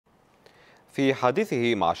في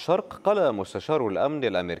حديثه مع الشرق قال مستشار الأمن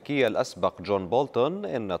الأميركي الأسبق جون بولتون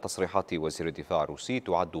إن تصريحات وزير الدفاع الروسي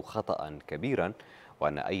تعد خطأ كبيرا،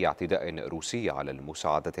 وأن أي اعتداء روسي على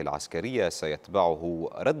المساعدة العسكرية سيتبعه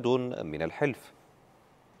رد من الحلف.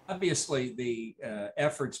 Obviously, the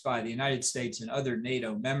efforts by the United States and other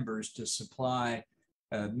NATO members to supply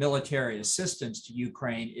military assistance to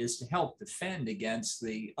Ukraine is to help defend against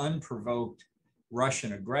the unprovoked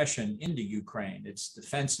Russian aggression into Ukraine. It's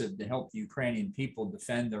defensive to help the Ukrainian people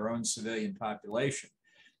defend their own civilian population.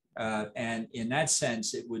 And in that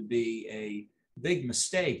sense, it would be a big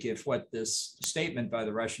mistake if what this statement by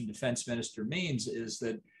the Russian defense minister means is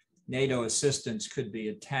that NATO assistance could be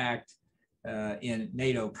attacked in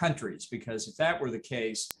NATO countries, because if that were the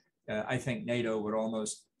case, I think NATO would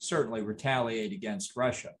almost certainly retaliate against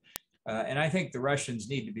Russia. And I think the Russians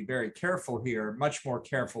need to be very careful here, much more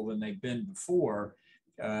careful than they've been before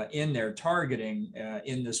in their targeting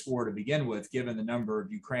in this war to begin with, given the number of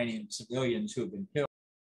Ukrainian civilians who have been killed.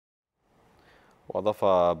 وأضاف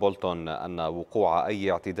بولتون أن وقوع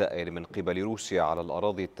أي اعتداء من قبل روسيا على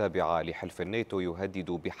الأراضي التابعة لحلف الناتو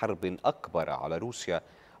يهدد بحرب أكبر على روسيا،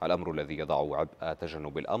 الأمر الذي يضع عبء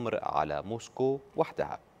تجنب الأمر على موسكو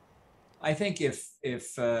وحدها. I think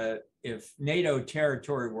if NATO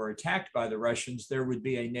territory were attacked by the Russians, there would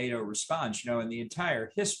be a NATO response. You know, in the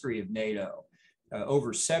entire history of NATO,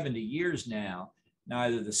 over 70 years now,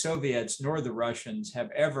 neither the Soviets nor the Russians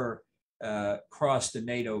have ever crossed a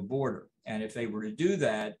NATO border. And if they were to do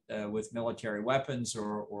that with military weapons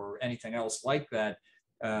or anything else like that,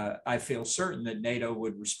 I feel certain that NATO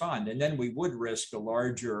would respond. And then we would risk a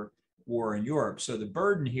larger war in Europe. So the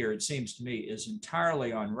burden here, it seems to me, is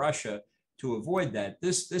entirely on Russia to avoid that.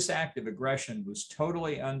 This act of aggression was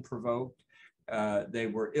totally unprovoked. They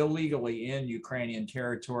were illegally in Ukrainian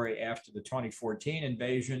territory after the 2014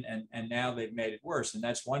 invasion, and now they've made it worse. And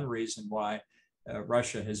that's one reason why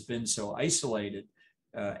Russia has been so isolated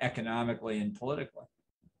economically and politically.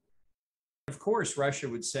 Of course, Russia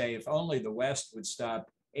would say if only the West would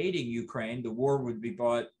stop aiding Ukraine, the war would be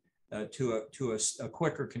brought to a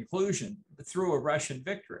quicker conclusion through a Russian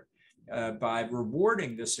victory. By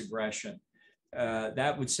rewarding this aggression,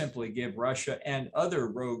 that would simply give Russia and other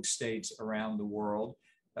rogue states around the world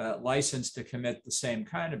license to commit the same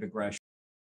kind of aggression.